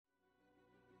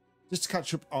just to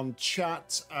catch up on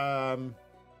chat.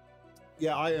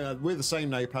 Yeah, we're the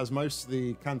same, Nape, as most of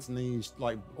the Cantonese,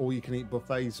 like all-you-can-eat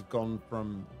buffets have gone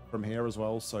from here as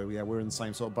well. So yeah, we're in the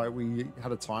same sort of boat. We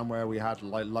had a time where we had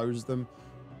like loads of them,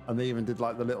 and they even did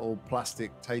like the little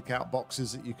plastic takeout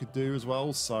boxes that you could do as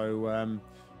well. So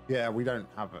yeah, we don't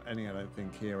have any, I don't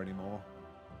think, here anymore.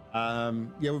 Yeah,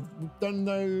 we don't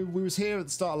know. We was here at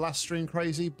the start of last stream,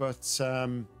 crazy, but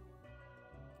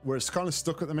we're kind of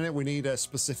stuck at the minute. We need a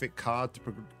specific card to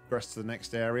progress to the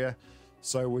next area.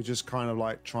 So we're just kind of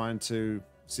like trying to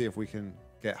see if we can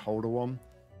get hold of one.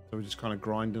 So we're just kind of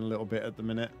grinding a little bit at the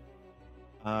minute.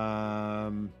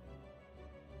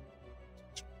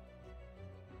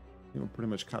 You're pretty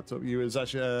much capped up. You was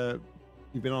actually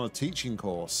you've been on a teaching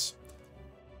course.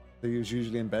 So you was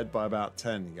usually in bed by about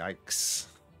 10. Yikes.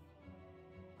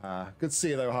 Good to see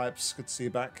you though, Hypes. Good to see you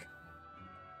back.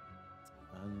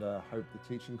 And hope the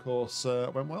teaching course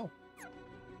went well.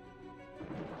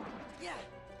 Yeah.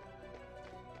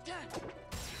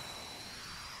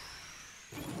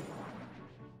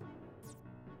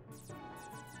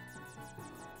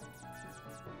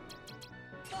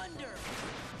 Thunder.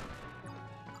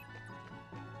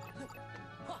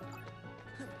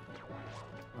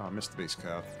 Oh, I missed the beast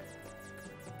card.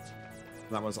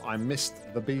 That was I missed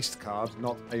the beast card,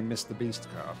 not a Mr. Beast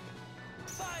card.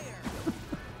 Fire.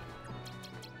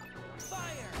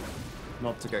 Fire.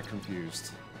 Not to get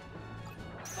confused.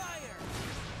 Fire.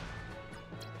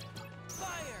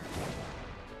 Fire.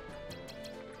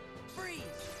 Freeze.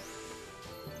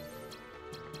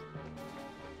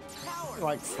 Power.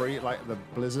 Like free, like the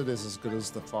blizzard is as good as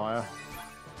the fire.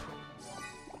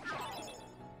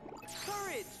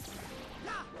 Courage.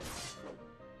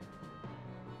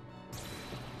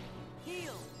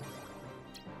 Heal.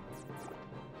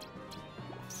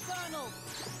 Funnel.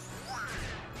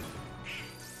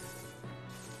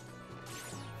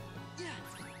 Yeah.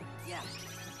 Yeah.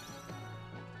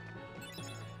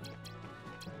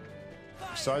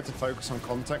 Decided to focus on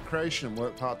content creation and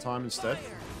work part-time instead.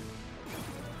 Fire.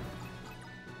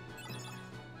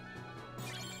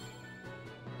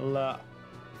 Well,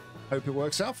 hope it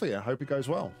works out for you. Hope it goes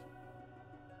well.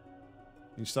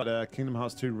 You started a Kingdom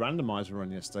Hearts 2 randomizer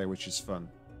run yesterday, which is fun.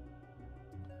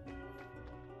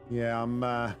 Yeah,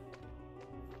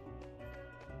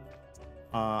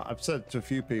 I've said to a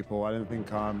few people, I don't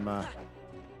think I'm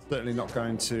certainly not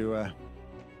going to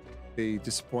be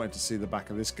disappointed to see the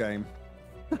back of this game.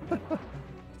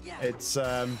 It's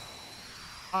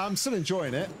I'm still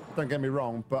enjoying it, don't get me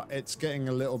wrong, but it's getting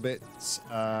a little bit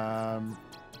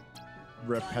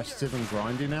repetitive and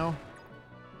grindy now,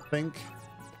 I think.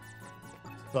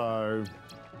 So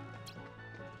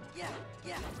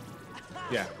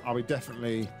yeah, I'll be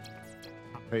definitely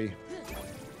happy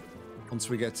once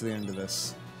we get to the end of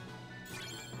this.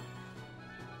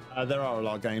 There are a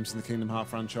lot of games in the Kingdom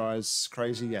Hearts franchise.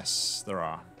 Crazy, yes, there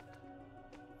are.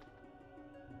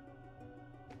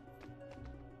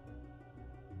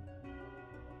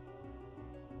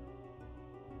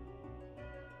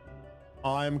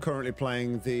 I'm currently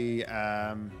playing the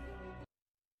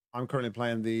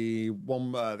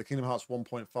the Kingdom Hearts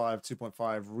 1.5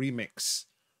 2.5 remix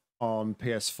on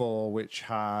PS4, which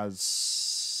has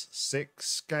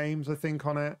 6 games I think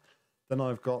on it. Then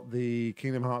I've got the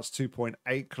Kingdom Hearts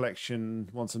 2.8 collection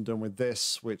once I'm done with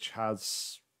this, which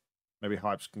has, maybe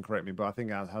Hypes can correct me, but I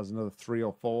think it has another 3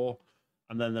 or 4.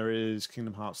 And then there is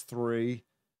Kingdom Hearts 3,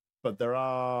 but there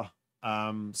are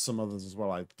some others as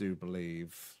well, I do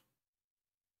believe.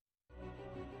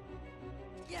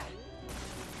 Yeah.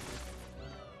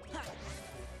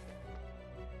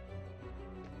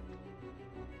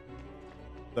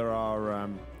 There are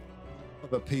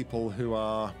other people who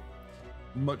are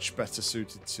much better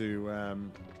suited to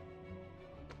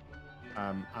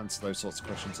answer those sorts of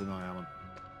questions than I am.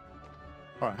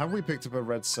 All right, have we picked up a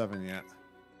red 7 yet?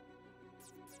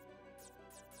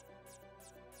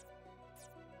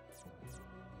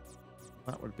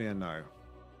 That would be a no.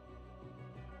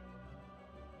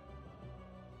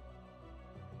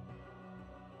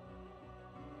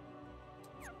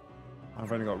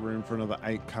 I've only got room for another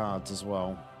 8 cards as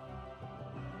well.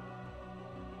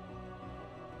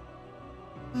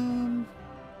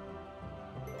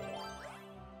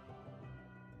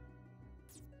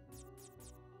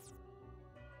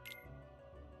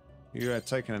 You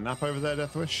taking a nap over there,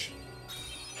 Deathwish?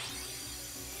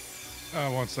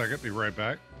 1 second, be right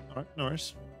back. All right, no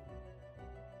worries.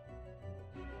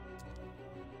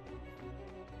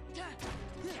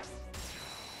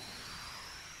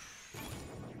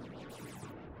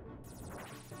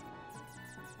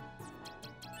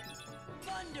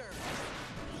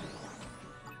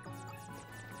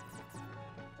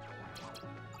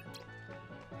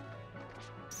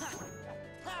 Ha!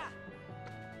 Ha!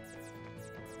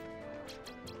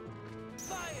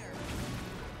 Fire!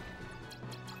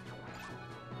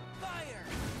 Fire!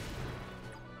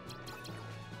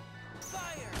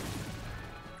 Fire!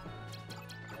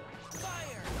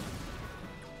 Fire!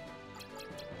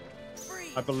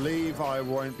 Freeze! I believe I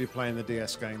won't be playing the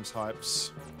DS games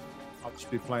hypes. I'll just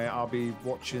be playing. I'll be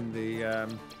watching the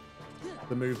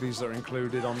movies that are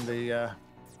included on the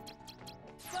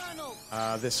Funnel!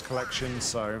 this collection.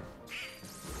 So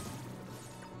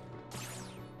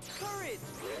Courage!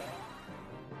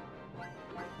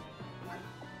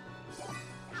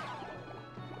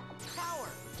 Power!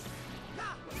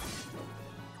 Ha!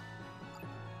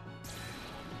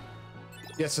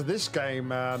 yeah. So this game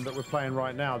that we're playing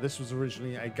right now, this was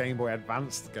originally a Game Boy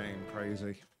Advanced game.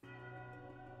 Crazy.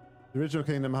 The original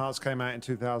Kingdom Hearts came out in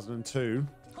 2002,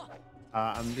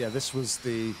 and yeah, this was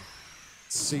the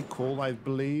sequel, I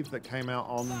believe, that came out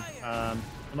on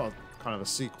not kind of a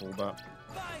sequel, but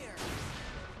Fire!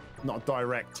 not a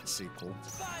direct sequel.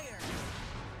 Fire!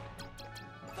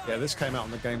 Yeah, this came out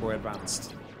on the Game Boy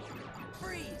Advanced.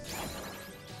 Freeze!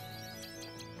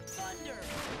 Thunder!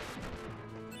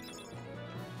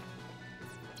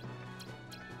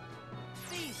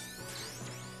 Feast!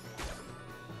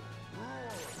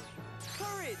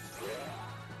 Courage!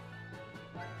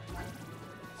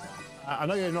 I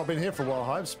know you've not been here for a while,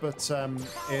 Hives, but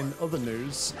in other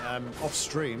news, off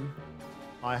stream,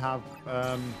 I have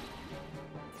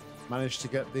managed to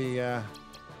get the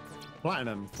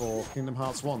platinum for Kingdom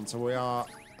Hearts 1, so we are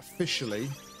officially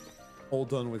all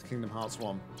done with Kingdom Hearts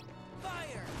 1.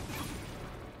 Fire!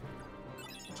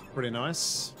 Pretty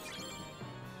nice.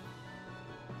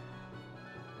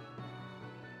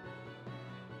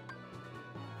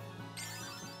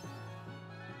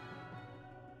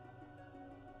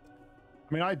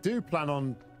 I mean, I do plan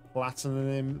on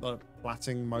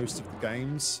plating most of the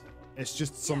games. It's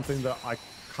just something that I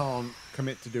can't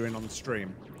commit to doing on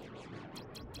stream.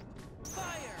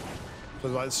 Fire! So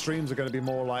like the streams are going to be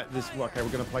more like this. Okay, we're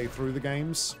going to play through the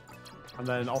games, and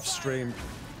then off stream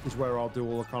is where I'll do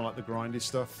all the kind of like the grindy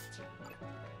stuff.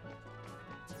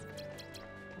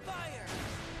 Fire!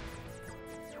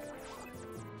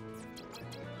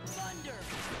 Thunder!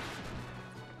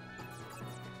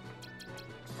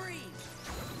 Freeze!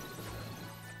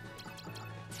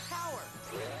 Power!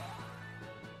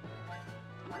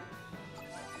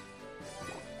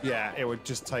 Yeah, it would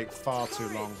just take far too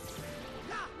long.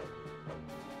 Ha!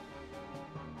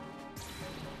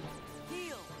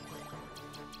 Heal!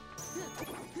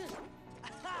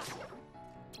 Ha!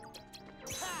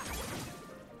 Ha!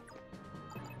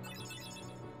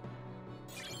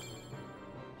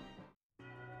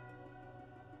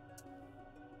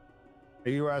 Are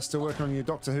you still working on your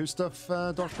Doctor Who stuff,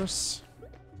 Doctress?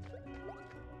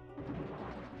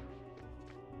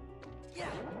 Yeah!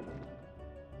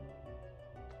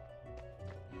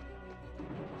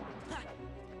 Ha!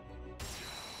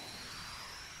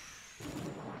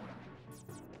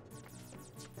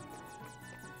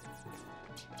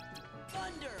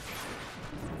 Thunder!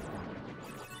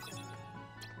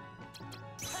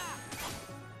 Ha!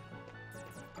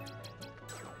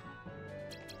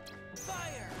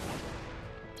 Fire!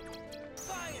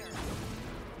 Fire!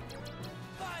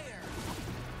 Fire!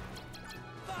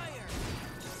 Fire!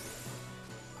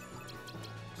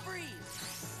 Freeze!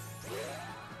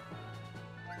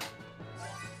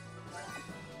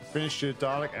 Finished your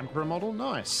Dalek Emperor model?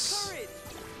 Nice. Courage!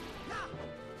 Ha!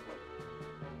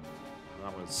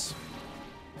 That was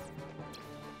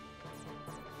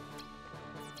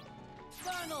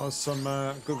Funnel! some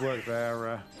good work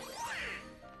there.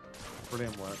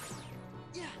 Brilliant work.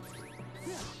 Yeah!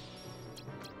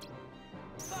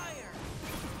 Fire!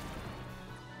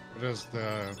 It is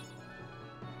the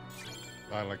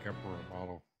Dalek Emperor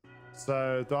model.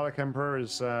 So Dalek Emperor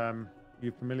is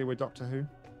you familiar with Doctor Who?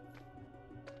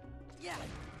 Yeah!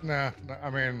 Nah, I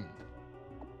mean,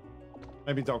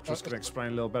 Maybe Doctress can explain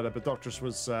a little better, but Doctress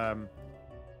was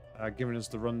giving us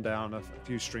the rundown a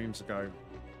few streams ago,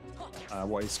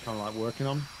 what he's kind of like working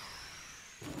on.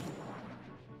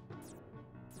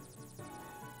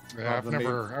 yeah, I've Rather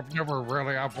than never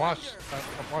really, I've watched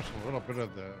a little bit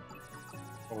of the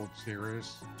old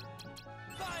series,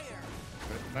 Fire!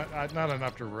 but not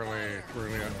enough to really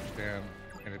understand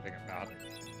anything about it.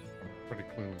 I'm pretty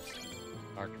clueless.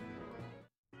 Doctor.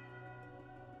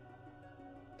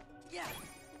 Yeah!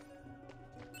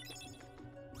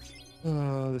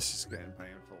 Oh, this is getting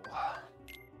painful. I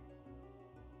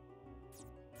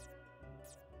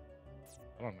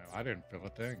don't know. I didn't feel a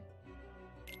thing.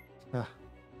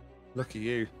 Look at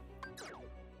you.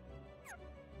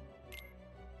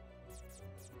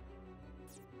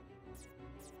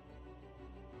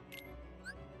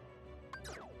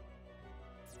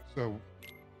 So,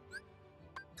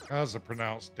 how's it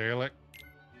pronounced? Dalek?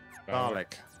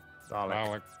 Dalek.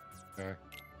 Dalek. Okay.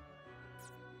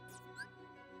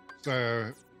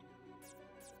 So,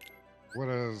 what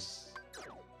is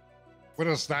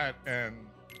that and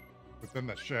within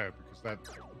the show? Because that,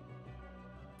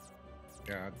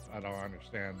 yeah, I don't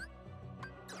understand.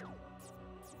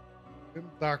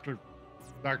 Didn't Doctor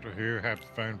Who have the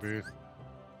phone booth?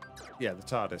 Yeah, the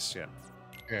TARDIS. Yeah,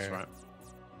 Yeah. that's right.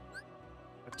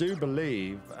 I do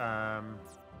believe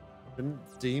didn't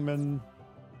Demon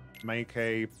make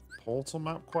a portal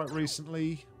map quite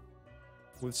recently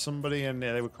with somebody, and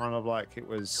they were kind of like it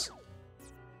was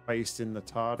based in the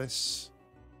TARDIS,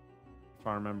 if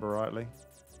I remember rightly.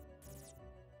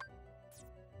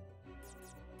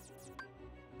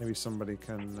 Maybe somebody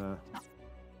can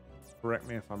correct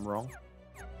me if I'm wrong.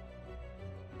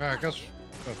 I guess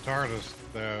the TARDIS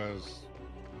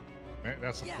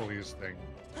that's a police thing.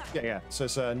 Yeah. So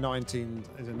it's a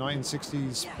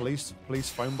 1960s police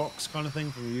phone box kind of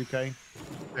thing from the UK.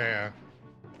 Yeah.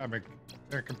 I mean,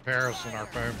 in comparison, our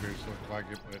phone booths look like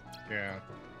it, but yeah.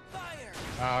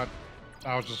 Fire!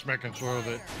 I was just making sure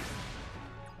that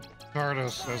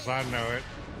TARDIS, as I know it,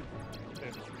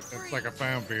 it's like a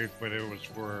phone booth, but it was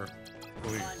for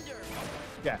police. Thunder!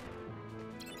 Yeah.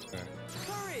 Yeah.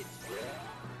 Courage!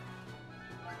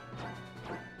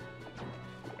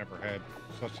 Never had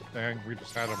such a thing. We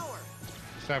just had them. Power!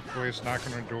 Just have police knock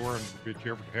on the door and beat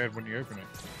you over the head when you open it,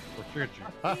 or shoot you.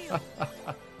 Heal!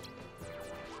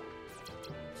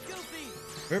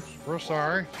 Goofy! Oops, we're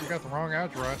sorry. You got the wrong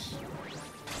address.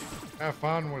 Have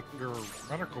fun with your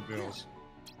medical bills.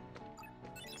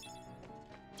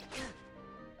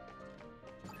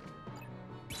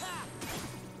 Ha!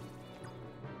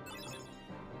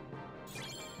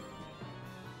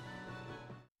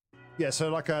 Yeah, so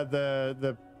like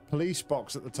the police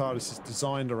box that the TARDIS is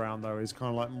designed around though is kind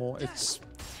of like more it's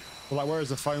like whereas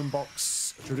the phone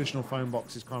box, a traditional phone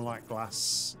box is kind of like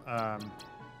glass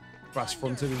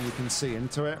fronted and you can see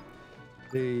into it.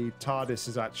 The TARDIS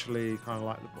is actually kind of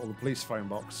like or the police phone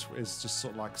box is just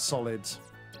sort of like solid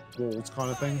walls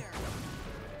kind of thing.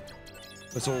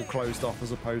 It's all closed off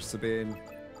as opposed to being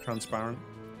transparent.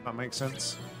 That makes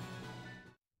sense.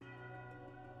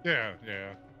 Yeah,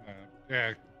 yeah,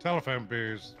 yeah. Telephone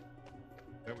booths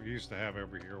that we used to have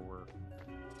over here were,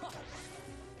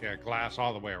 yeah, glass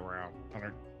all the way around.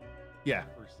 Yeah.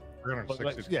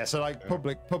 360. Yeah, so like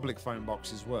public phone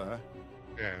boxes were.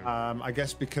 Yeah. I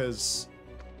guess because,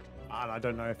 and I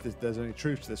don't know if there's any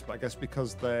truth to this, but I guess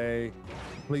because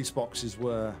police boxes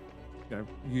were,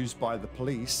 used by the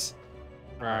police,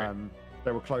 Right.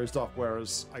 they were closed off.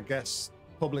 Whereas I guess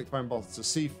public phone boxes are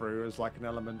see-through as like an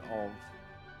element of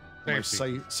almost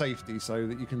safety, so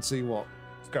that you can see what's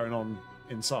going on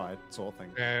inside, sort of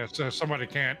thing. Yeah, so somebody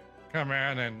can't come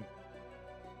in and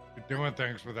be doing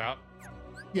things without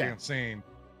being seen.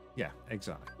 Yeah,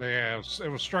 exactly. Yeah, it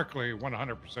was strictly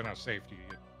 100% of safety.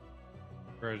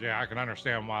 Whereas, yeah, I can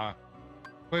understand why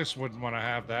police wouldn't want to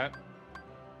have that.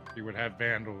 You would have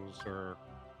vandals or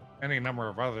any number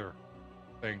of other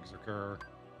things occur.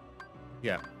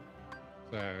 Yeah.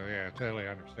 So, yeah, totally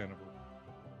understandable.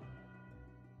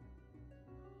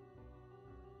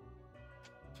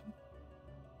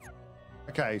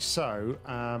 Okay, so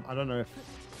I don't know if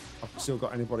I've still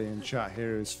got anybody in chat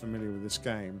here who's familiar with this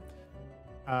game.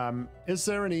 Is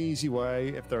there an easy way,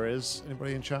 if there is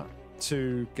anybody in chat,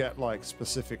 to get like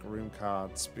specific room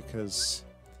cards? Because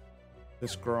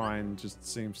this grind just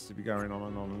seems to be going on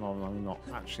and on and on, and I'm not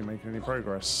actually making any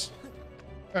progress.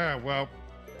 Well,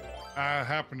 I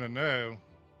happen to know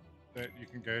that you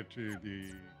can go to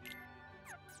the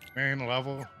main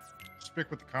level, speak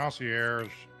with the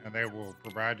concierge, and they will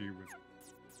provide you with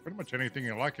pretty much anything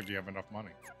you like if you have enough money.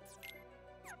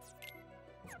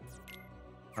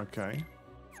 Okay.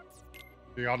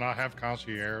 Do y'all not have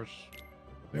concierge?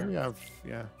 There we have,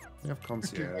 we have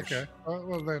concierge. Okay.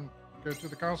 Well, then go to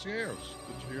the concierge.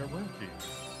 Get you a room key.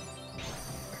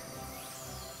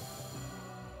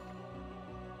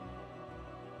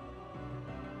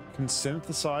 Can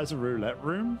synthesize a roulette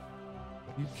room?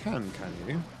 You can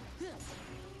you?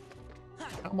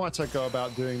 How might I go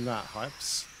about doing that,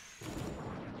 Hypes?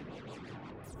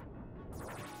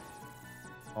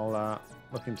 I'll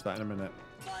look into that in a minute.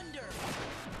 Thunder!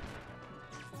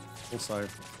 Also,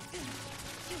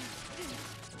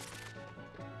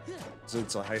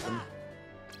 Zids, I hate them.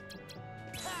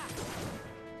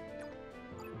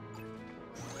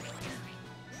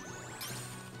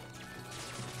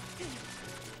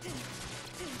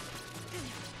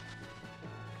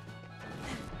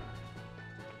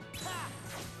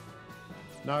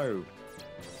 No.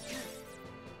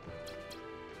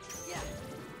 Yeah.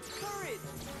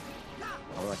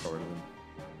 Oh, that got rid of them.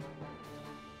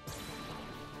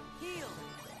 Heal.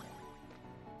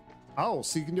 Oh,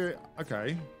 so you can do it.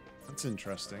 Okay, that's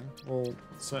interesting. We'll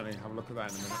certainly have a look at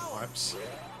that in a minute, Pipes.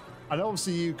 And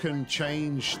obviously you can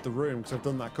change the room, because I've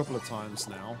done that a couple of times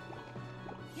now.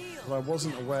 Heal. But I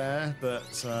wasn't aware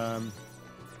that...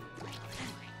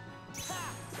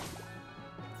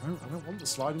 I don't want the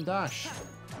slide and dash.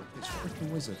 It's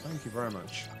freaking wizard. Thank you very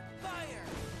much. Fire.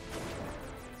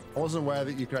 I wasn't aware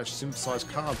that you could actually synthesize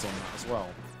cards on that as well.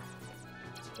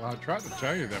 Well, I tried to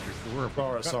tell you that before.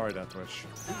 but Sorry, Deathwish.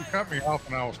 You cut me off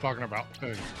when I was talking about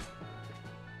two.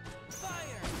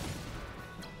 Fire.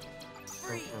 Or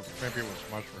Freeze. maybe it was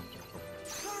mushrooms or something.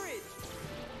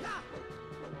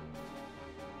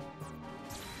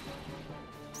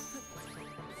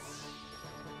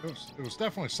 Courage. It was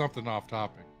definitely something off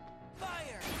topic.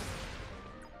 Fire.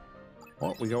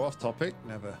 What? We go off topic?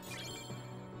 Never.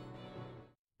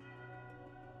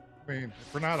 I mean,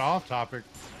 if we're not off topic,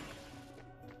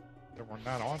 then we're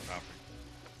not on topic.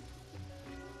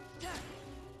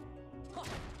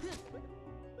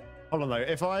 Hold on though.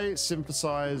 If I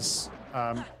synthesize,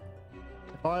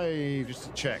 if I just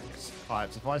to check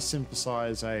Pipes, if I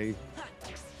synthesize a,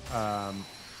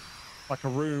 like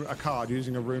a card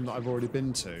using a room that I've already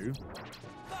been to,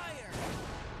 Fire.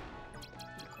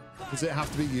 does it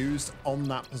have to be used on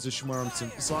that position where I'm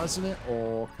synthesizing it,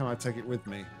 or can I take it with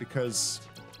me? Because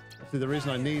see, the reason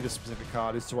I need a specific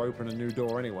card is to open a new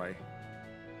door anyway.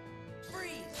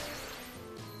 Freeze.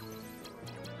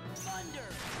 Thunder.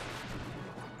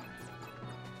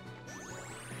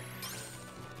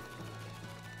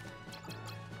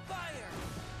 Fire.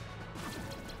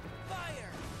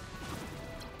 Fire.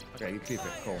 Okay, you keep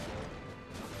it. Cool.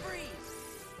 Freeze.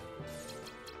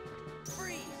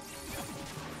 Freeze.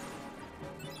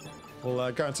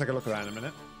 We'll go and take a look at that in a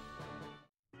minute.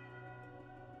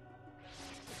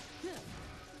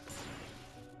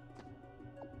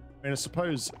 I mean, I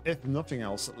suppose, if nothing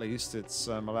else, at least, it's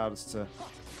allowed us to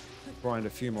grind a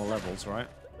few more levels, right?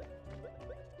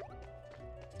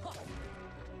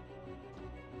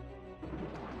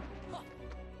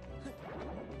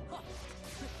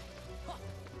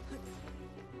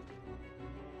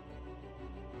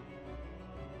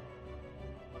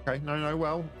 Okay, no,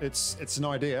 well, it's an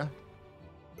idea.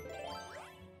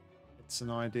 It's an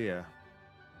idea.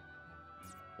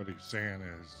 What he's saying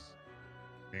is,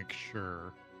 make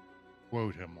sure,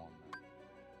 quote him on that.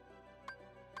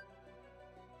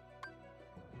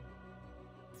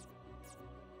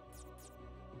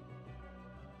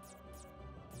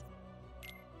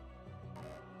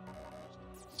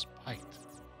 Spite.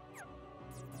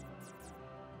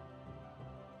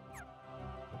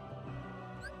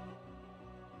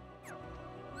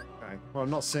 Okay, well, I'm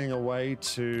not seeing a way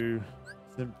to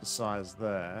synthesize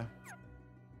there.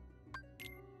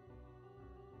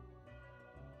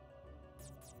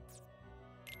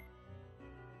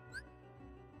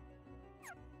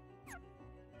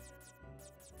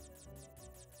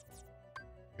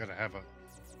 Gotta have a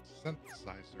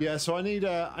synthesizer. Yeah, so I need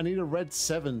a red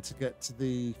 7 to get to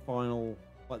the final,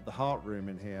 like the heart room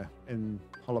in here in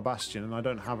Hollow Bastion, and I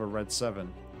don't have a red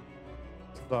 7.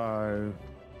 So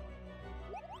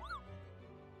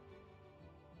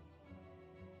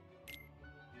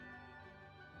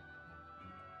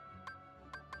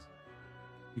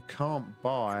you can't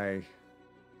buy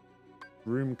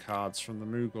room cards from the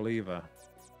Moogle either.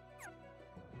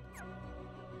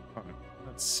 Right,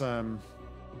 let's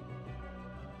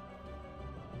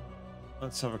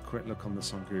have a quick look on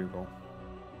this on Google.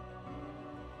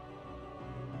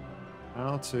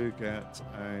 How to get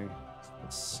a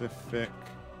specific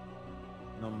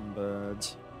numbered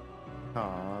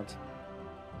card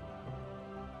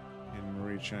in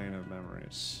Rechain of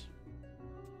Memories.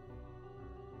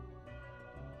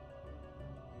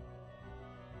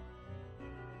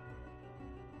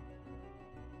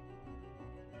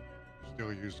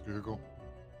 Still use Google.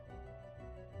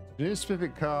 You need a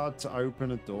specific card to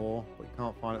open a door, but you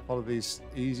can't find it. Follow these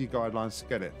easy guidelines to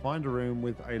get it. Find a room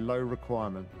with a low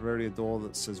requirement, rarely a door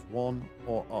that says 1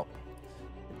 or up.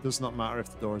 It does not matter if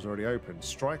the door is already open.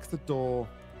 Strike the door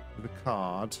with a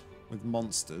card with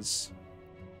monsters.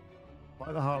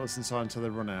 Fight the Heartless inside until they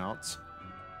run out,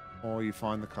 or you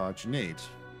find the card you need.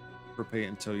 Repeat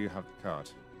until you have the card.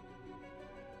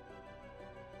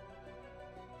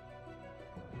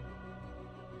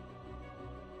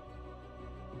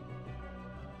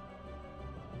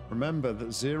 Remember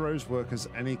that zeros work as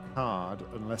any card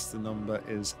unless the number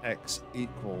is X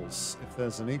equals. If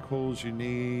there's an equals, you'll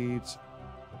need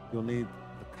the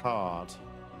card.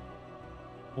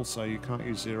 Also, you can't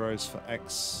use zeros for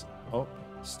X up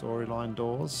storyline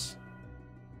doors.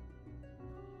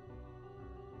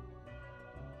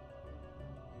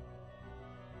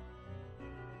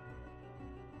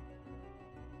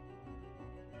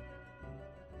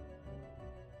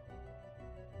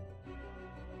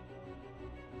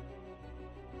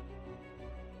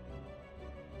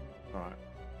 right.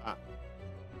 That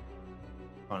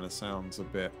kind of sounds a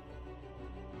bit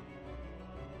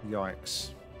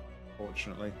yikes,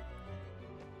 fortunately.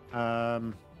 I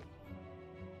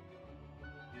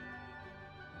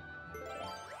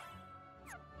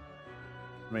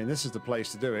mean, this is the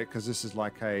place to do it because this is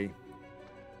like a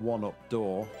one-up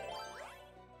door.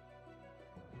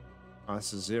 Oh,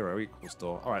 this is 0 equals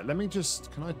door. All right, let me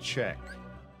just, can I check?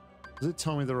 Does it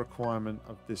tell me the requirement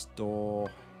of this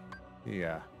door?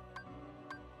 Yeah.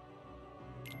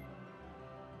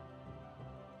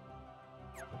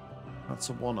 That's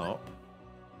a one-up.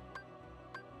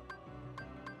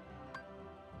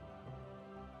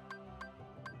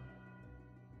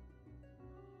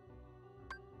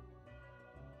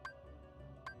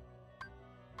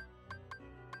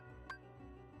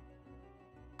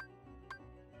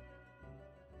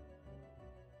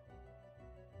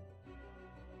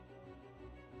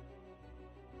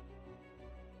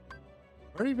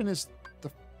 Where even is the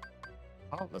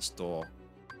outlet door?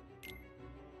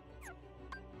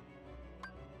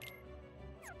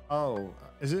 Oh,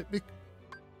 is it? Yeah,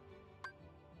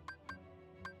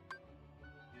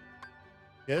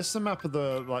 it's the map of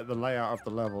the the layout of the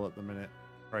level at the minute.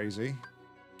 Crazy.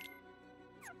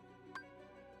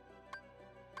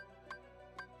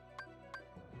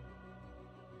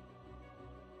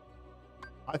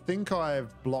 I think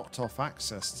I've blocked off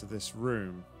access to this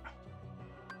room.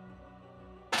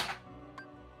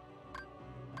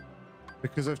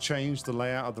 Because I've changed the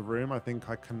layout of the room, I think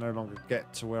I can no longer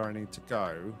get to where I need to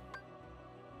go.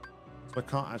 So I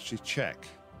can't actually check.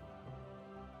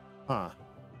 Huh.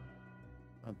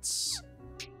 That's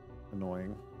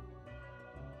annoying.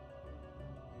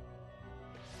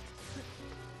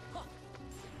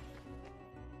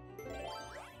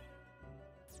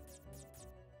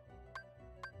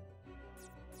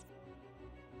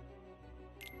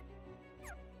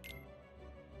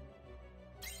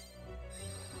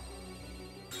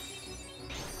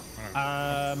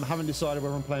 Haven't decided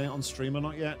whether I'm playing it on stream or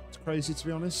not yet. It's crazy, to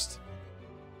be honest.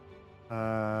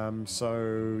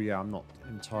 So yeah, I'm not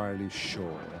entirely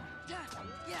sure.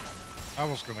 I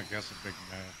was gonna guess a big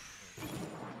no.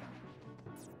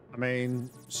 I mean,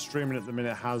 streaming at the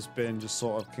minute has been just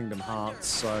sort of Kingdom Hearts,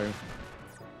 so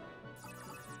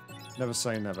never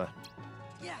say never.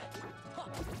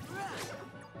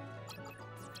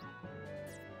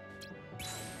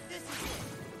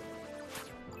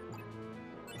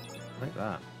 Like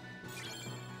that.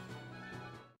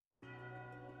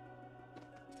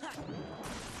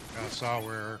 I saw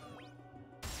where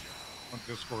on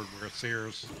Discord where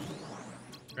Sears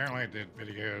apparently did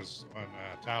videos on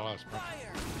Talos.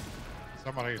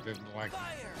 Somebody didn't like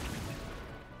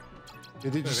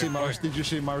it. Did you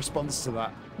see my response to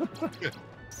that?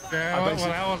 Yeah,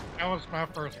 well, that was my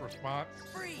first response.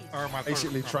 Or my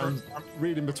basically first,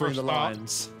 reading between the thought.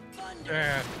 lines.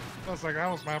 Yeah, I was like,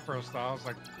 that was my first thought. I was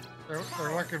like, they're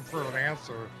looking for an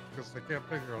answer because they can't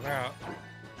figure it out.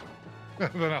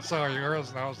 Then I saw yours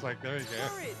and I was like, there you go.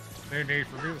 No need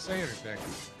for me to say anything.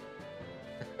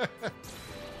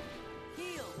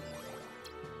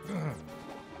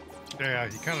 Yeah,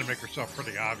 you kind of make yourself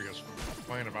pretty obvious when you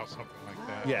complain about something like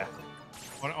that. Yeah.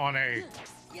 On a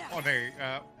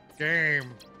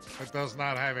game that does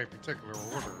not have a particular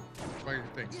order, playing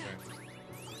things in.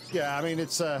 Yeah, I mean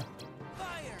it's for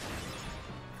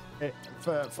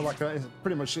like it's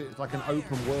pretty much like an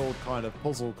open world kind of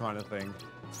puzzle kind of thing.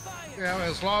 Yeah,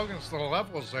 as long as the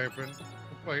level is open, you can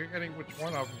play any which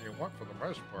one of them you want for the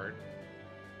most part.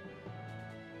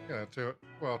 Yeah, to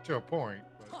a point.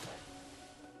 But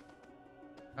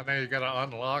I know you got to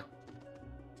unlock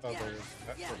others,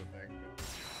 that sort of thing. But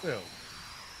still,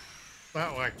 it's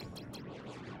not like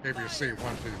ABC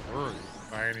 1, 2, 3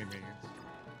 by any means.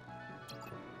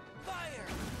 I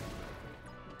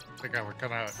think I would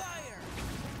kind of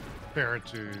compare it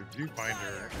to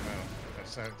Viewfinder in a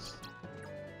sense.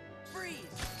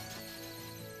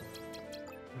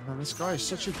 Man, this guy is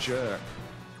such a jerk.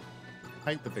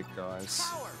 Hate the big guys.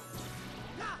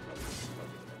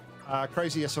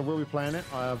 Crazy, yes, I will be playing it.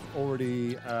 I have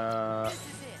already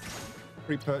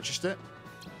pre-purchased it.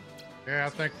 Yeah, I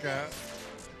think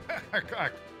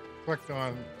I clicked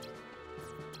on.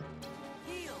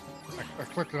 I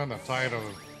clicked on the title.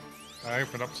 I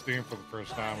opened up Steam for the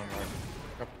first time in like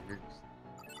a couple of weeks.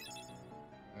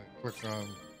 I clicked on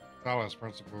Talos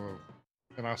Principle,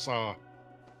 and I saw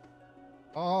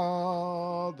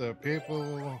all the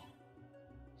people.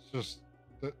 It's just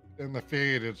in the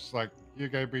feed. It's like you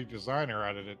be designer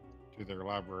added it to their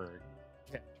library.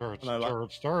 Yeah.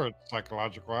 Turret,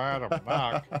 psychological item,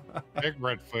 Nock, Big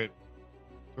Redfoot,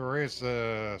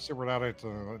 Teresa, super out to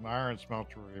an iron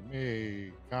smeltery,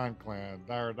 me, Conclan,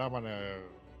 Dire Domino,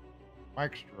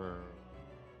 Mikeströ,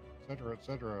 etc.,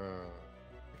 etc.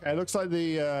 Okay, it looks like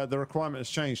the requirement has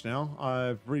changed now.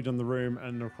 I've redone the room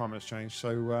and the requirement has changed. So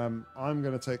I'm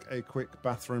going to take a quick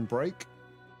bathroom break.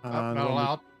 And Not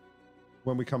allowed.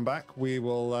 when we come back, we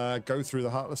will go through the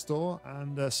Heartless door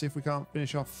and see if we can't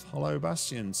finish off Hollow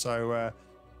Bastion. So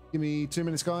give me 2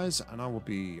 minutes, guys, and I will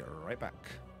be right back.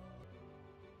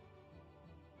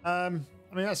 I mean,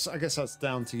 I guess that's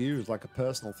down to you. It's like a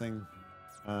personal thing.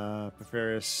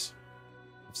 Porphyrius,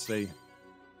 obviously,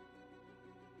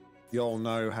 you all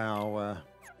know how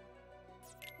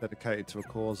dedicated to a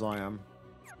cause I am.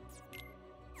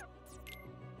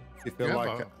 You feel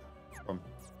like...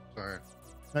 Sorry.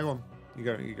 No, on. You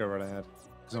go right ahead.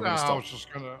 No, I was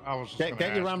just gonna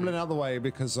Get your rambling out of the way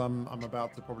because I'm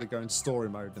about to probably go in story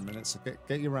mode in a minute. So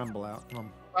get your ramble out.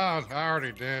 Come on. I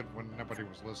already did when nobody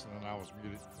was listening. I was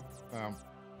muted.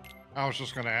 I was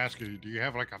just gonna ask you, do you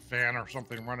have like a fan or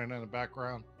something running in the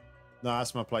background? No,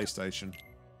 that's my PlayStation.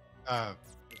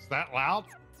 Is that loud?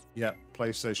 Yeah,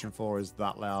 PlayStation 4 is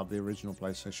that loud. The original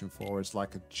PlayStation 4 is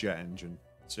like a jet engine.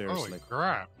 Seriously. Holy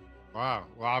crap! Wow.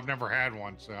 Well, I've never had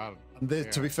one, so.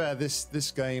 To be fair,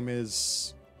 this game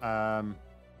is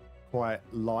quite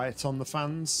light on the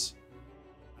fans.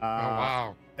 Oh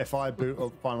wow! If I boot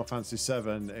up Final Fantasy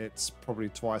VII, it's probably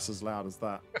twice as loud as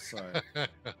that. So.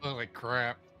 Holy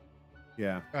crap!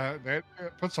 Yeah. They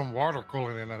put some water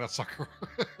cooling in it. That's like.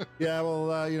 Yeah,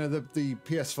 well, you know, the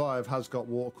PS5 has got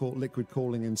liquid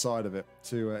cooling inside of it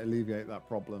to alleviate that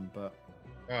problem, but.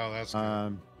 Oh, that's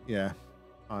good. Yeah,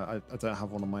 I don't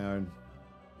have one on my own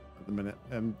at the minute.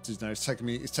 You know, it's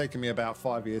taken me about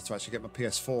 5 years to actually get my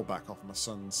PS4 back off my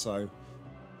son, so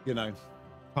you know,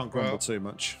 can't grumble too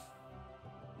much.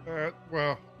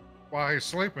 Well, while he's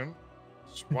sleeping,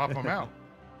 swap him out.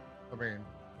 I mean,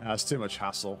 it's too much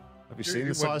hassle. Have you seen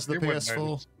the size of the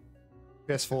PS4?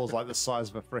 PS4 is like the size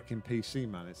of a freaking PC,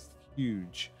 man. It's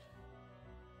huge,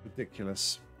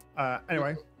 ridiculous.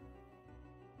 Anyway.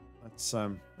 Let's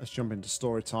jump into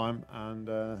story time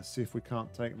and see if we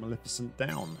can't take Maleficent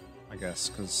down, I guess,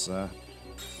 because I'm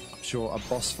sure a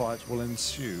boss fight will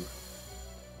ensue.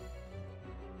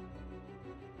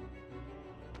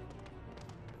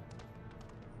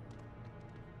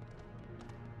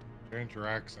 Change your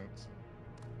accents.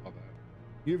 All that.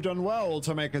 You've done well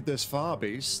to make it this far,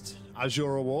 Beast. As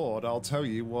your reward, I'll tell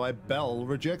you why Belle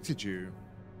rejected you.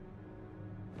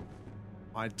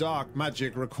 My dark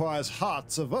magic requires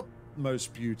hearts of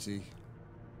utmost beauty.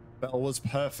 Belle was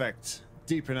perfect.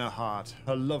 Deep in her heart,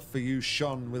 her love for you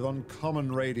shone with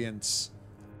uncommon radiance.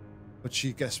 But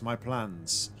she guessed my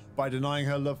plans. By denying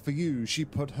her love for you, she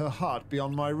put her heart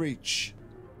beyond my reach.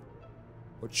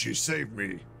 But she saved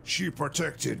me. She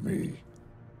protected me.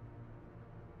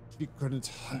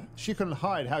 She couldn't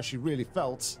hide how she really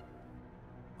felt.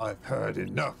 I've heard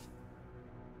enough.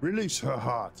 Release her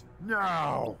heart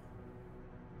now.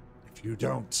 If you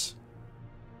don't.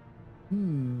 Do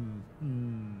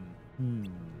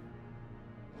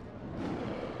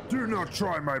not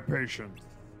try my patience.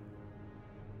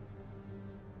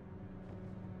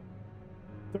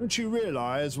 Don't you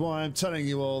realize why I'm telling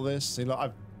you all this? See,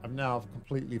 like, I've now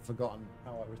completely forgotten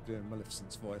how I was doing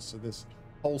Maleficent's voice, so this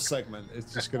whole segment is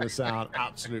just going to sound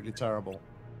absolutely terrible.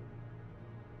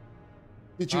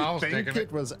 Did you think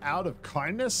it was out of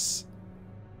kindness?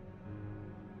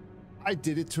 I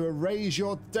did it to erase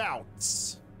your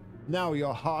doubts. Now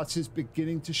your heart is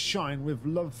beginning to shine with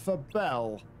love for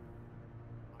Belle.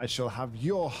 I shall have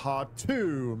your heart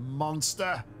too,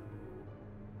 monster.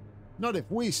 Not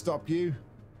if we stop you.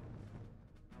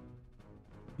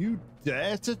 You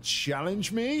dare to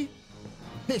challenge me?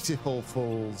 Pitiful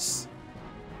fools.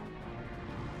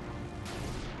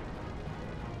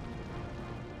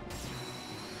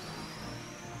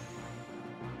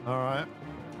 All right.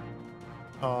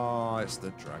 Oh, it's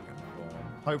the dragon form.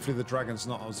 Hopefully the dragon's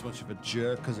not as much of a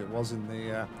jerk as it was in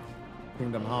the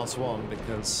Kingdom Hearts 1,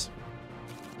 because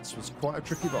this was quite a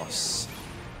tricky boss.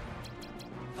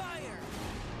 Fire!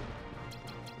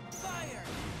 Fire!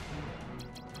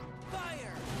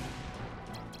 Fire!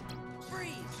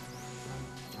 Freeze!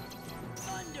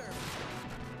 Thunder!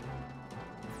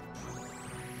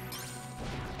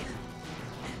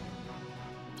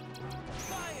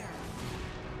 Fire!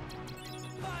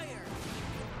 Fire!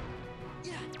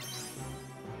 Yeah!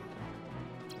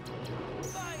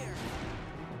 Fire!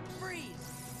 Freeze!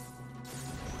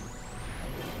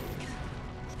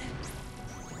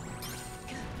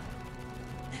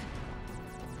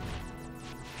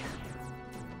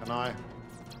 Can I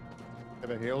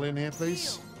get a heal in here,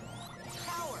 please?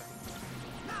 Power!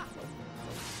 Ha!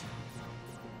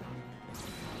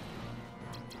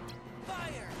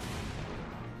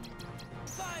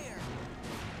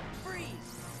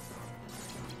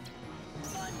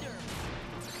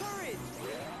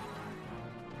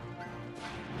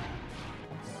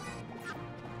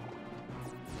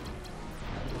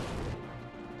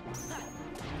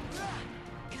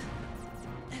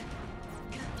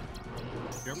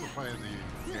 ever play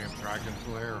the game Dragon's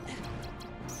Lair?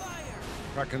 Fire!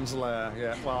 Kraken's Lair,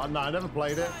 yeah. Well, no, I never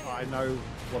played it. I know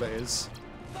what it is.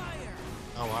 Fire!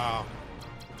 Oh wow!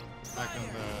 Back in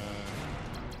the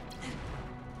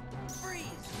Freeze!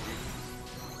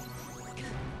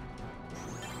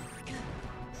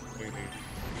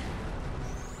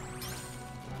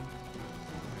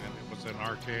 and it was in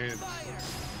arcades. Fire!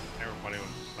 Everybody was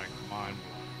just like, "Come on!"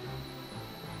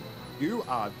 You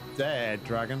are dead,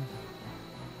 Dragon.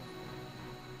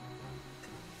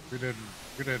 We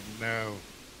didn't know.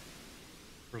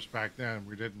 First back then,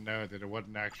 we didn't know that it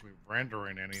wasn't actually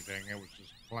rendering anything. It was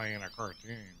just playing a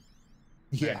cartoon.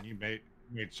 Yeah. And you made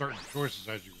certain choices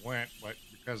as you went, but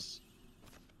because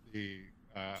the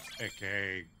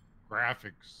AKA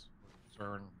graphics were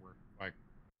concerned, were like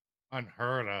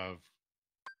unheard of.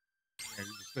 You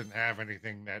just didn't have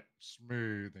anything that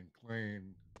smooth and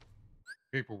clean.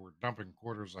 People were dumping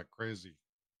quarters like crazy.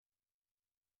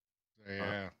 So,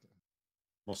 yeah.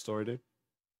 More story, dude.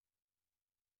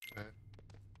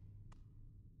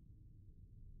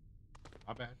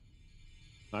 My bad.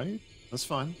 No, that's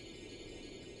fine.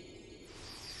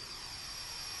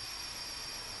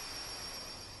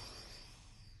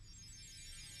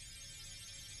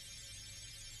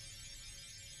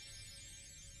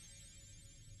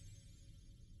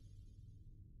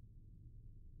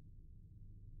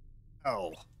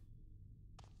 Oh.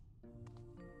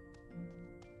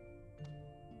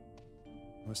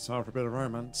 It's time for a bit of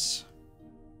romance.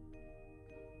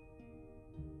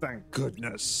 Thank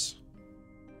goodness.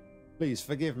 Please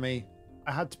forgive me.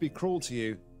 I had to be cruel to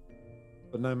you.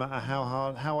 But no matter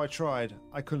how I tried,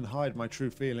 I couldn't hide my true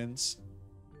feelings.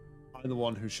 I'm the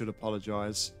one who should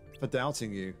apologize for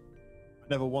doubting you. I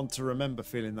never want to remember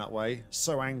feeling that way,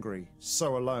 so angry,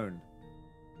 so alone.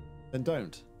 Then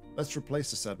don't. Let's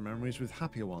replace the sad memories with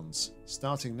happier ones,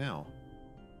 starting now.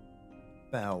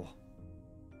 Belle.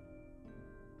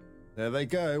 There they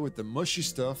go with the mushy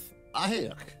stuff.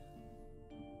 Ahik.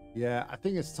 Yeah, I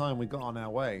think it's time we got on our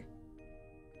way.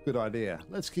 Good idea.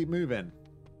 Let's keep moving.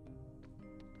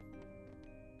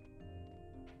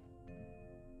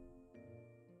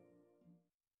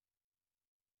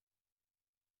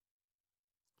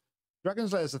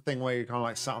 Dragon's Lair is the thing where you kind of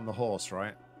like sat on the horse,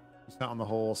 right? You sat on the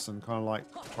horse and kind of like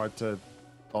tried to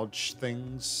dodge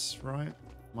things, right?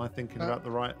 Am I thinking about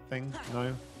the right thing?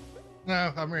 No?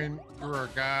 No, I mean, you're a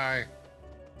guy,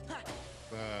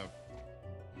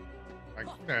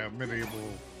 like,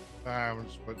 medieval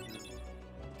times, but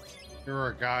you're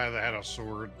a guy that had a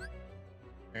sword,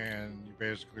 and you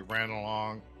basically ran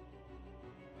along,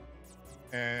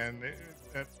 and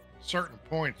at certain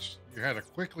points, you had to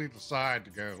quickly decide to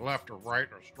go left or right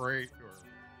or straight,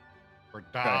 or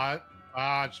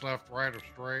dodge left, right, or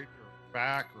straight, or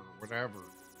back, or whatever.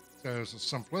 So it's a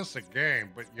simplistic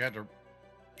game, but you had to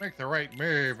make the right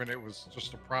move, and it was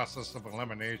just a process of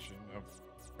elimination of,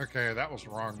 okay, that was the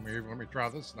wrong move, let me try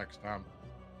this next time,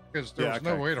 because there was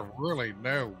no way to really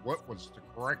know what was the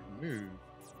correct move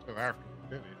until after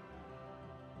you did it,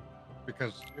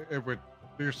 because it would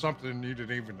do something you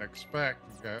didn't even expect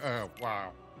and go, oh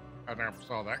wow, I never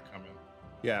saw that coming.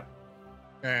 Yeah.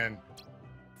 And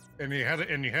you had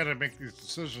to make these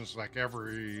decisions like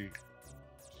it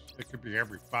could be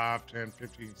every 5, 10,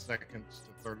 15 seconds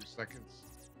to 30 seconds,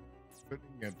 but,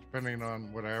 depending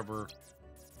on whatever.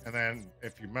 And then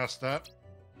if you messed up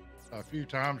a few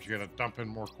times, you had to dump in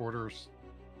more quarters,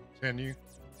 continue.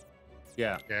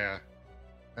 Yeah. Yeah.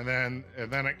 And then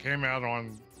it came out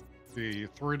on the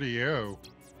 3DO,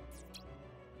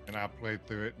 and I played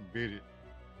through it and beat it.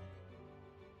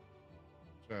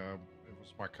 So it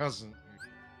was my cousin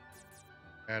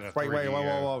who had a 3DO.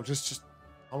 Whoa. Just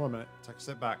hold on a minute. Take a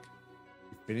step back.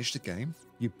 You finished a game?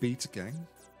 You beat a game?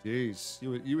 Jeez,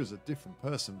 you was a different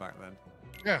person back then.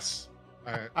 Yes.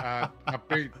 I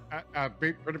beat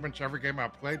pretty much every game I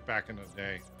played back in the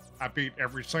day. I beat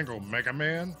every single Mega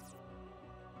Man.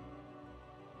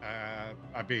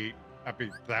 I beat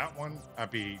that one. I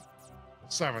beat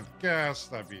Seventh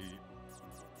Guest. I beat,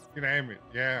 you name it.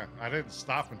 Yeah, I didn't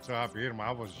stop until I beat him.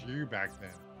 I was you back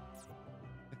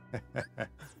then.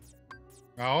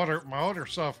 My older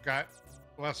self got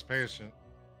less patient,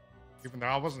 even though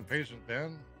I wasn't patient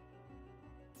then.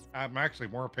 I'm actually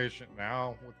more patient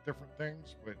now with different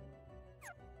things, but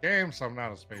games I'm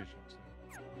not as patient.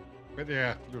 But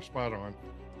yeah, you're spot on.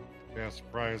 Yeah,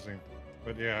 surprising.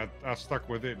 But yeah, I stuck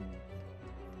with it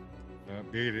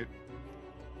and beat it.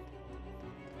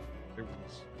 It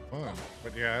was fun.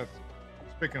 But yeah,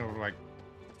 speaking of like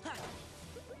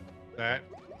that,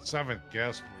 Seventh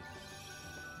Guest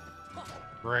was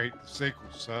great. The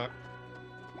sequel sucked.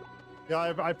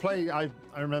 Yeah, I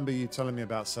remember you telling me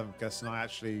about Seventh Guest, and I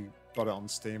actually got it on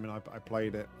Steam, and I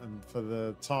played it. And for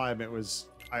the time, it was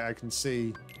I can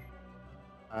see,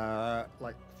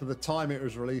 like for the time it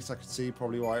was released, I could see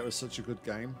probably why it was such a good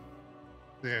game.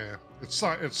 Yeah, it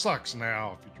sucks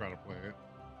now if you try to play it.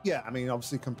 Yeah, I mean,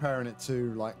 obviously comparing it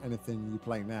to like anything you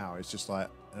play now, it's just like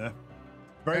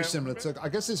very similar to. I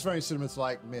guess it's very similar to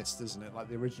like Myst, isn't it? Like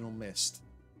the original Myst.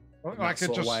 In that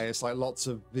sort of way, it's like lots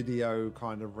of video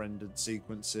kind of rendered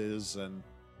sequences and.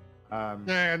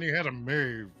 Yeah, and you had to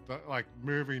move, like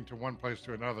moving to one place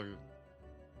to another.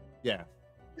 Yeah.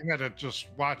 You had to just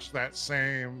watch that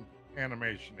same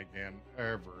animation again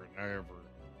over and over.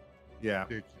 Yeah.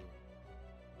 Ridiculous.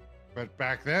 But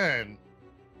back then,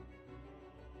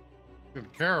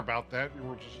 didn't care about that. You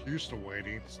were just used to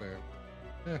waiting. So,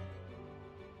 yeah.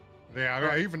 I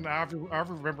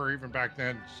remember even back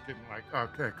then just getting like,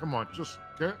 okay, come on, just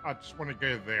go. I just want to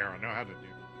go there. I know how to do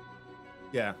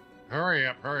it. Yeah. Hurry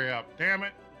up, hurry up. Damn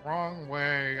it. Wrong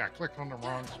way. I clicked on the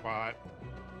wrong spot.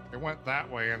 It went that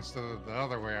way instead of the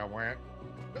other way I wanted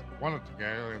to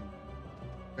go. And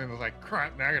then it was like,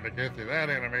 crap, now I got to go through that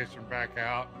animation back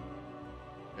out.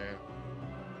 Yeah.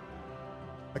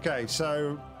 Okay,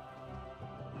 so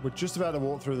we're just about to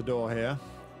walk through the door here.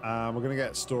 We're going to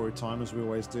get story time, as we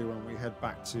always do when we head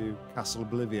back to Castle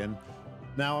Oblivion.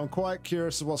 Now, I'm quite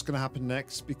curious of what's going to happen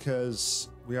next, because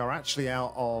we are actually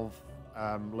out of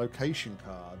location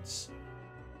cards.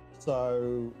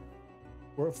 So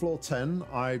we're at floor 10.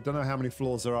 I don't know how many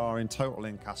floors there are in total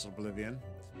in Castle Oblivion,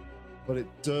 but it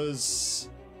does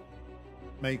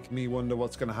make me wonder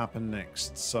what's going to happen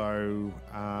next. So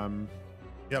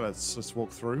yeah, let's walk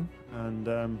through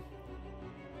and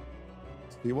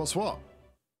see what's what.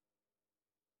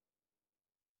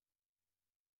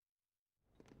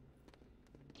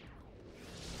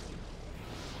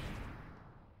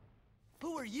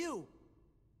 Who are you?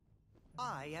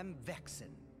 I am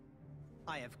Vexen.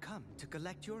 I have come to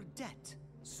collect your debt,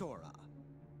 Sora.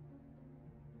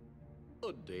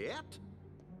 A debt?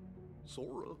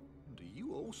 Sora, do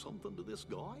you owe something to this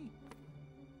guy?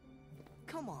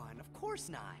 Come on, of course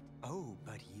not. Oh,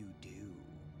 but you do.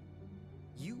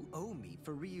 You owe me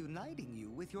for reuniting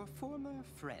you with your former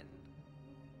friend.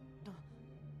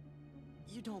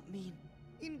 You don't mean...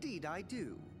 Indeed I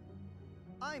do.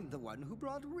 I'm the one who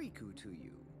brought Riku to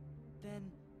you.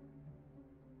 Then...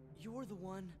 You're the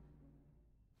one...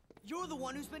 You're the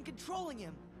one who's been controlling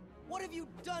him! What have you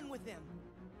done with him?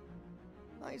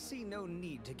 I see no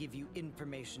need to give you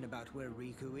information about where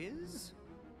Riku is.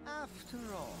 After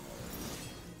all...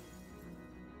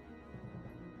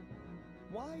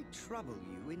 Why trouble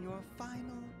you in your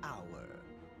final hour?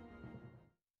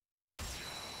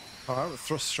 Alright, we'll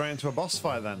thrust straight into a boss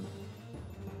fight then.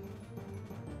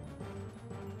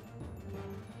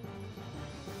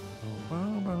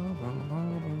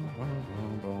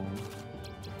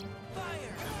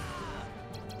 Fire!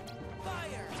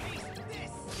 Fire! Taste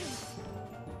this!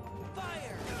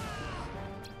 Fire!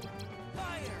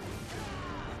 Fire!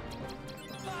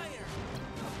 Fire!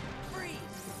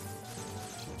 Freeze!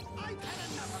 I've had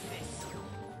enough of this!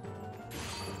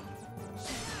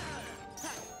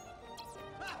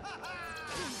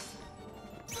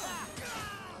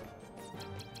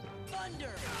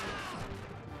 Thunder!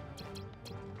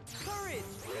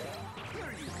 Courage!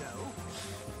 Here you go!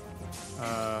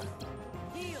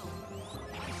 Heal!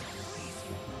 I shall freeze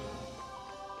you!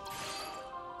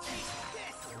 Taste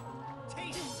this!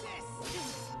 Taste this!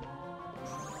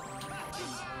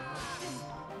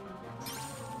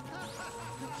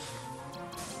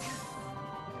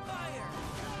 Fire!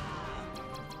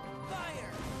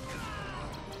 Fire!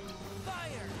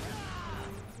 Fire!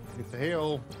 Get the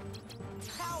heal.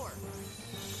 Power!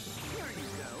 Here you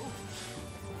go!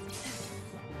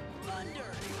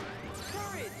 Thunder!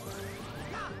 Courage!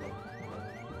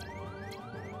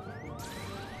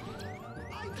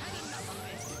 I've had enough of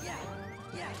this! Yeah!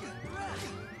 Yeah!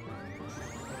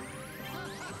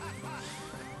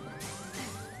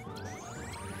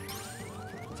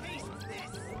 Taste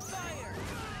this! Fire!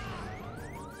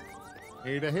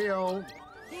 Need a heal.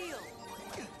 Heal!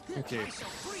 Thank you. I shall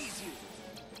freeze you!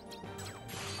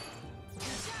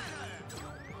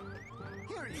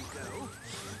 Here you go!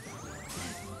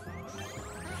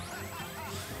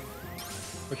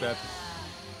 We're dead.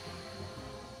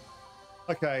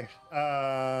 Okay.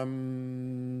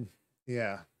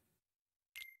 Yeah.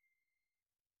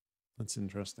 That's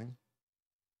interesting.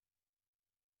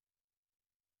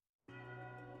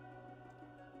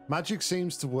 Magic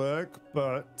seems to work,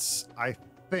 but I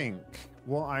think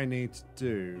what I need to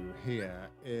do here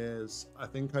is I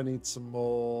think I need some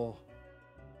more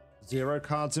zero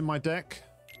cards in my deck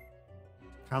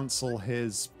to cancel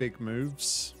his big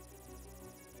moves.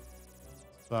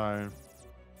 So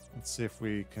let's see if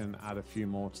we can add a few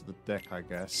more to the deck, I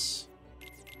guess.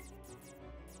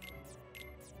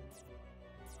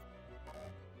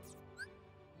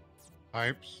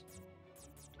 Pipes,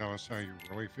 tell us how you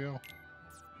really feel.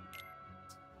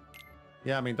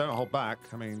 Yeah, I mean, don't hold back.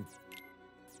 I mean,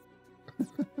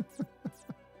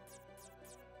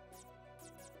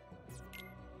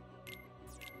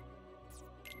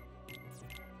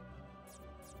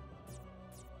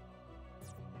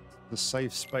 the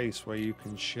safe space where you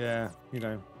can share, you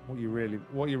know, what you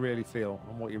really feel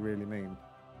and what you really mean.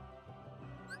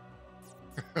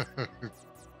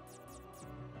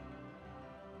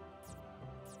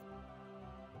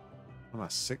 I'm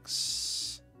at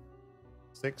six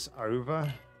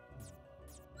over.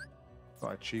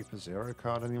 Got a cheaper zero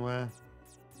card anywhere?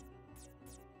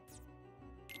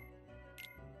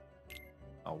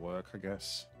 I'll work, I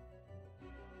guess.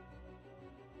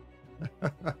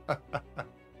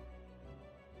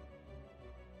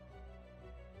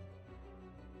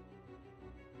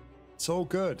 It's all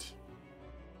good.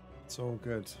 It's all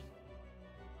good.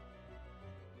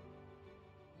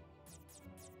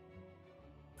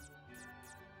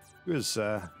 It was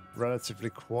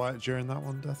relatively quiet during that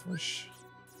one, Deathwish.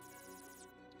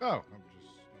 Oh, I'm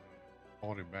just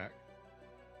holding back.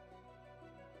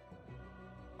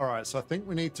 All right, so I think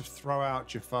we need to throw out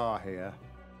Jafar here.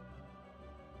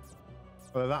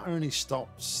 But that only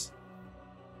stops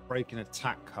breaking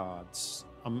attack cards.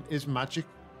 Are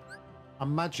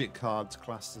magic cards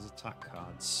classed as attack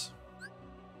cards?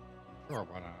 Sure,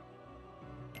 why not?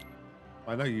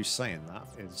 I know you saying that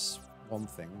is one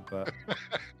thing, but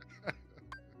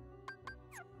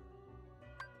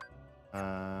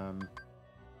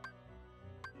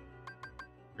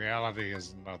Reality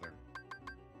is another.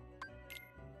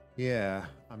 yeah,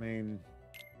 I mean,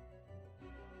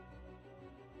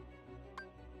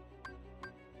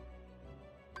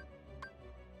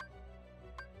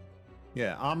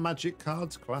 yeah, are magic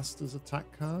cards classed as attack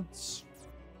cards?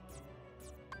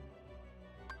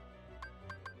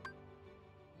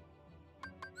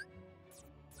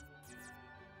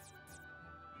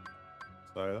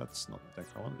 So that's not the deck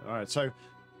I want. All right, so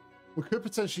we could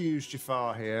potentially use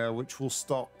Jafar here, which will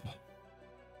stop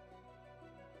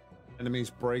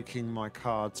enemies breaking my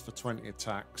cards for 20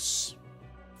 attacks.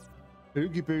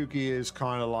 Oogie Boogie is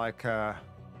kind of like a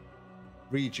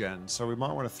regen, so we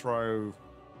might want to throw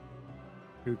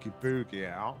Oogie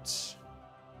Boogie out.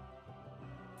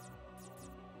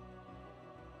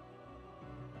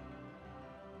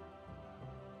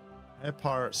 Air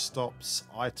Pirate stops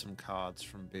item cards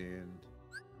from being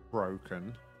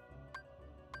broken.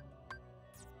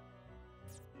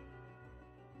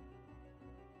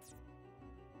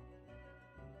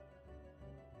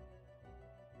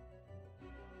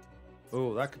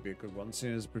 Oh, that could be a good one,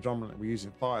 seeing as predominantly we're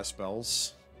using fire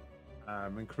spells.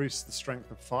 Increase the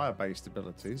strength of fire-based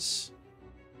abilities.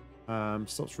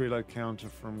 Stops reload counter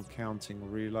from counting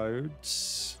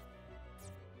reloads.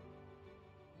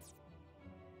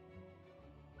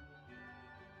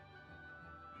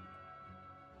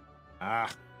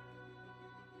 Ah.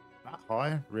 That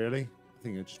high? Really? I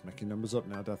think you're just making numbers up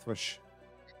now, Deathwish.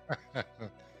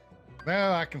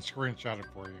 No, I can screenshot it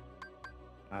for you.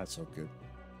 That's all good.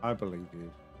 I believe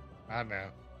you. I know.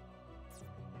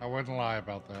 I wouldn't lie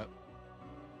about that.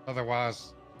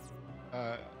 Otherwise,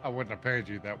 I wouldn't have paid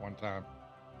you that one time.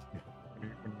 When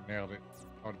you nailed it.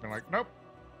 I would have been like, nope.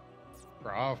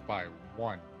 We're off by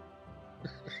 1.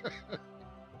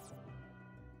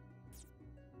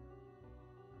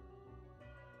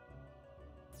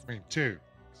 I mean 2,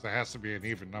 because there has to be an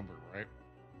even number, right?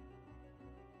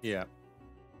 Yeah.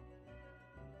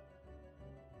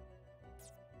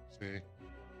 See?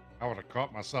 I would have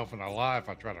caught myself in a lie if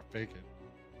I tried to fake it.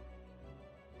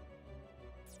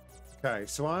 Okay,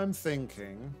 so I'm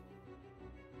thinking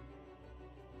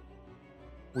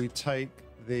we take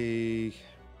the...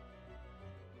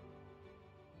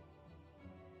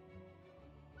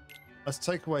 Let's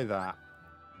take away that,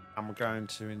 and we're going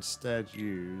to instead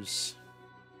use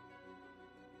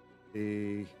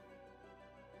the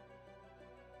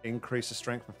increase the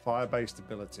strength of fire-based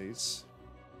abilities.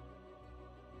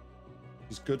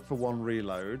 Is good for 1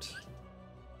 reload.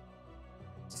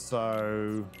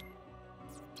 So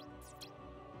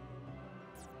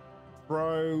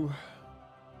I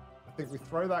think we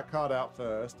throw that card out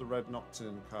first, the red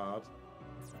Nocturne card.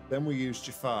 Then we use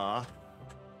Jafar.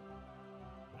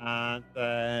 And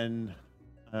then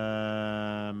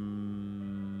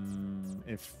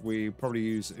if we probably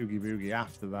use Oogie Boogie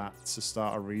after that to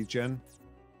start a regen.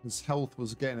 His health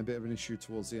was getting a bit of an issue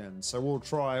towards the end. So we'll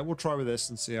try with this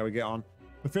and see how we get on.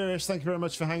 Nefarious, thank you very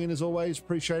much for hanging as always.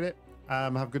 Appreciate it.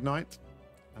 Have a good night.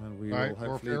 And we Night, will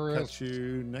hopefully Orpheus. catch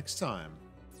you next time.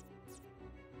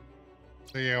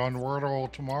 See you on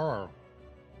Wordle tomorrow.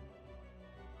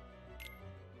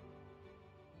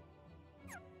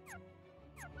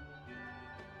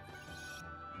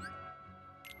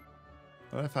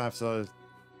 I don't know if I have to. I don't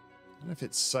know if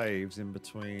it saves in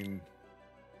between.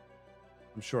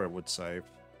 I'm sure it would save.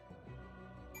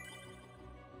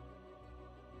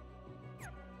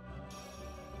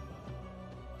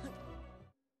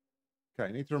 Okay,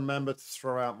 I need to remember to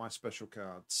throw out my special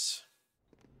cards.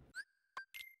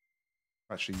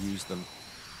 Actually use them.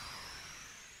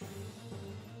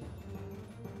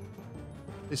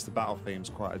 At least the battle theme's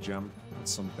quite a jump.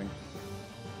 That's something.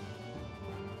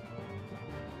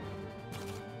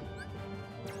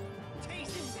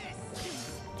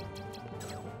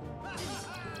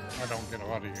 I don't get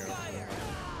audio. Fire!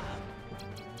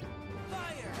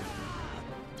 Fire!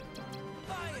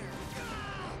 Fire!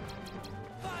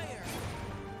 Fire!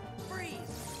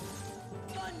 Freeze!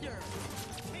 Thunder!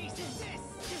 Taste this!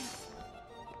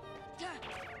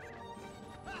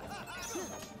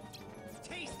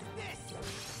 Taste this!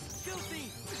 Filthy!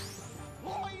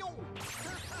 Loyal!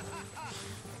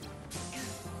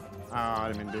 Ah, I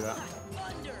didn't mean to do that.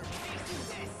 Thunder! Taste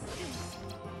this!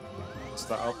 What's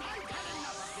that up? I've had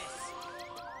enough of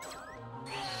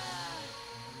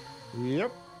this!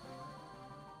 Yep.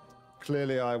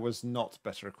 Clearly I was not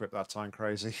better equipped that time,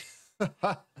 Crazy.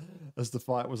 As the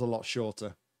fight was a lot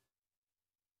shorter.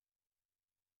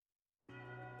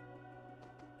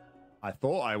 I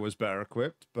thought I was better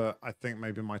equipped, but I think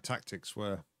maybe my tactics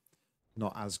were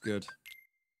not as good.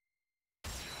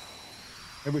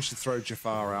 Maybe we should throw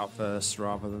Jafar out first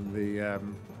rather than the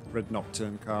Red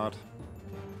Nocturne card.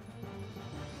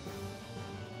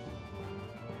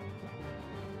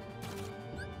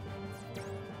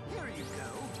 Here you go.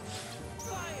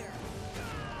 Fire!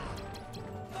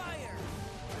 Fire!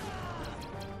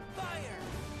 Fire!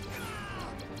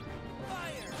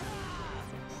 Fire!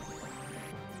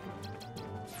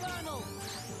 Funnel!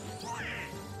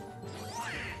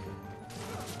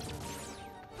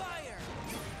 Fire!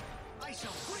 I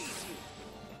shall freeze you.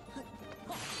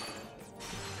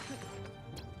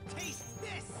 Taste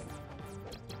this.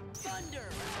 Thunder!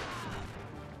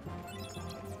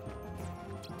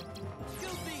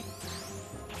 Filthy!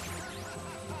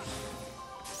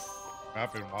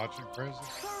 I've been watching Crazy.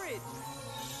 Courage!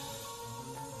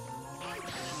 I've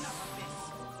had enough of this.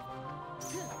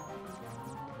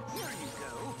 Here you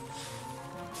go.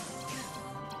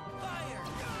 Fire!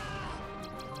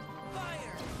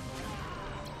 Fire!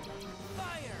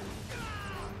 Fire!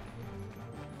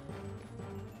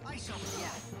 I shall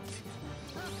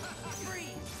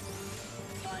Freeze!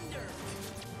 Thunder!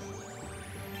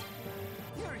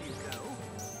 Here you go.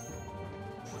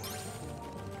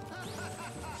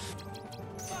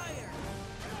 Fire!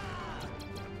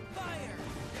 Fire!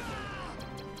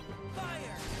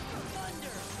 Fire!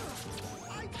 Thunder!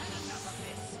 I've had enough of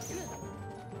this.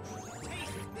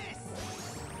 Taste this.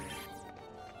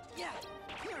 Yeah!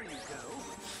 Here you go.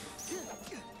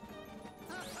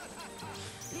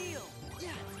 Heal!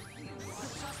 Yeah! You are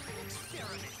just an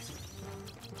experiment.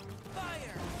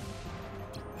 Fire!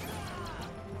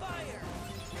 Fire!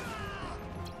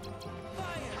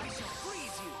 Fire! I shall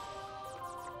freeze you.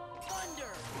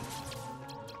 Thunder!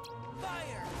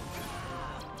 Fire!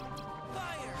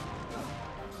 Fire!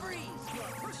 Freeze!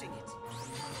 You're pushing it.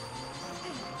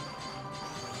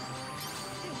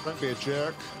 Don't be a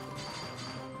jerk.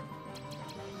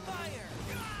 Fire!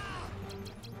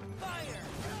 Fire!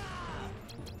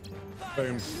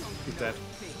 Boom. He's dead.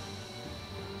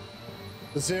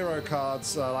 The zero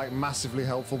cards are like massively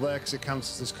helpful there because it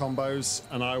cancels his combos,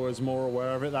 and I was more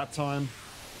aware of it that time.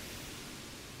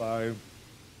 So,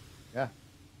 yeah.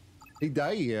 He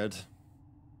died.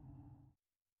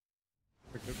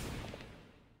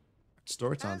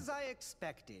 Story time. As I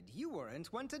expected, you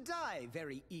weren't one to die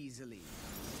very easily.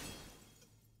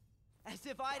 As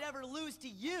if I'd ever lose to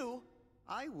you!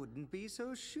 I wouldn't be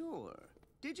so sure.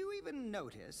 Did you even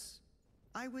notice?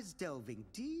 I was delving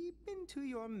deep into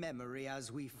your memory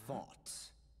as we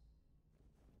fought.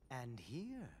 And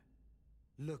here,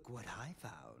 look what I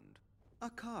found. A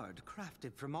card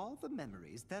crafted from all the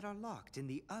memories that are locked in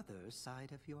the other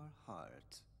side of your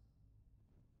heart.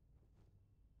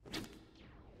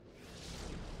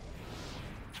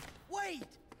 Wait!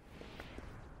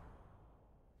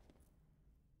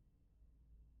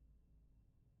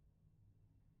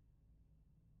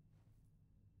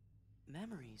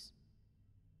 Memories?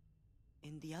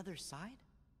 In the other side?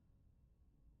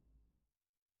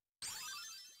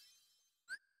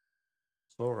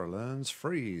 Sora learns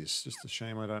freeze. Just a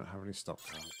shame I don't have any stock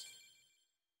cards.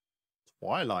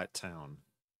 Twilight Town.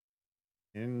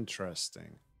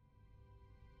 Interesting.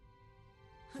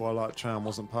 Twilight Town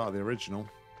wasn't part of the original.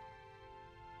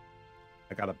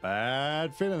 I got a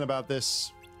bad feeling about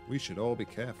this. We should all be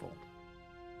careful.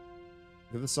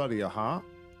 The other side of your heart?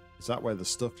 Is that where the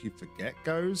stuff you forget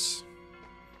goes?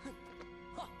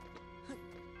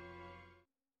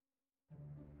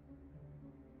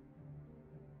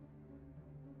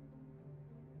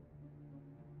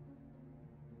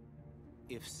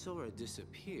 If Sora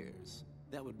disappears,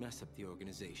 that would mess up the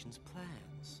organization's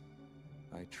plans.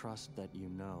 I trust that you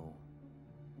know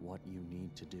what you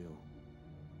need to do.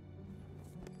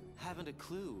 Haven't a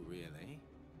clue, really.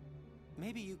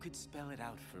 Maybe you could spell it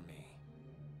out for me.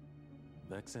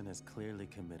 Vexen has clearly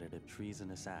committed a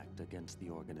treasonous act against the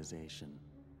organization.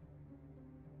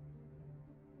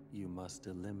 You must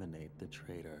eliminate the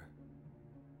traitor.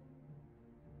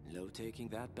 No taking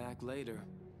that back later.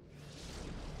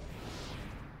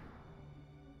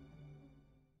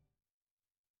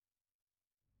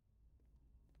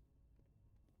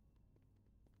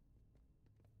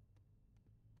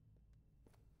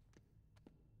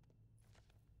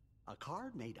 A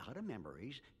card made out of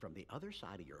memories from the other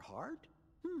side of your heart?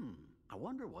 I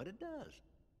wonder what it does.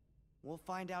 We'll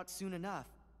find out soon enough.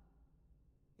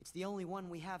 It's the only one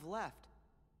we have left.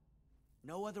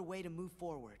 No other way to move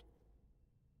forward.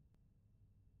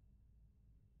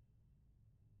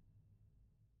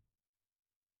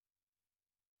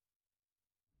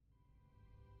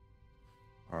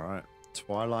 All right,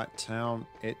 Twilight Town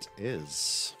it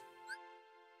is.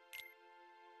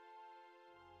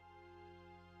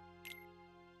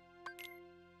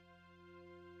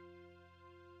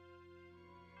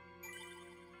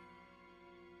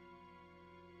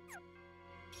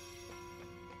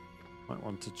 Might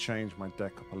want to change my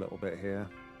deck up a little bit here.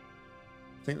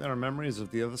 I think there are memories of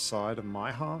the other side of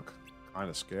my heart. Kind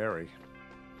of scary.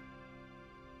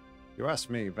 You ask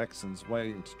me, Vexen's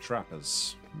waiting to trap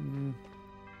us.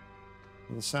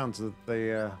 Well, the sounds of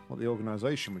the what the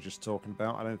organization was just talking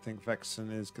about, I don't think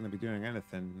Vexen is going to be doing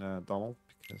anything, Donald,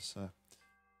 because I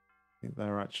think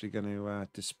they're actually going to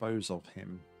dispose of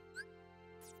him.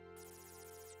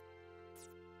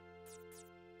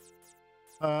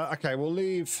 Okay, we'll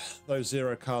leave those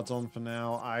 0 cards on for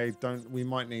now. We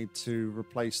might need to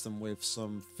replace them with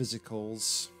some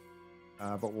physicals,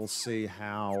 but we'll see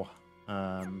how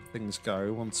things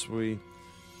go once we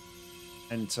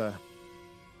enter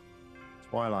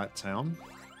Twilight Town.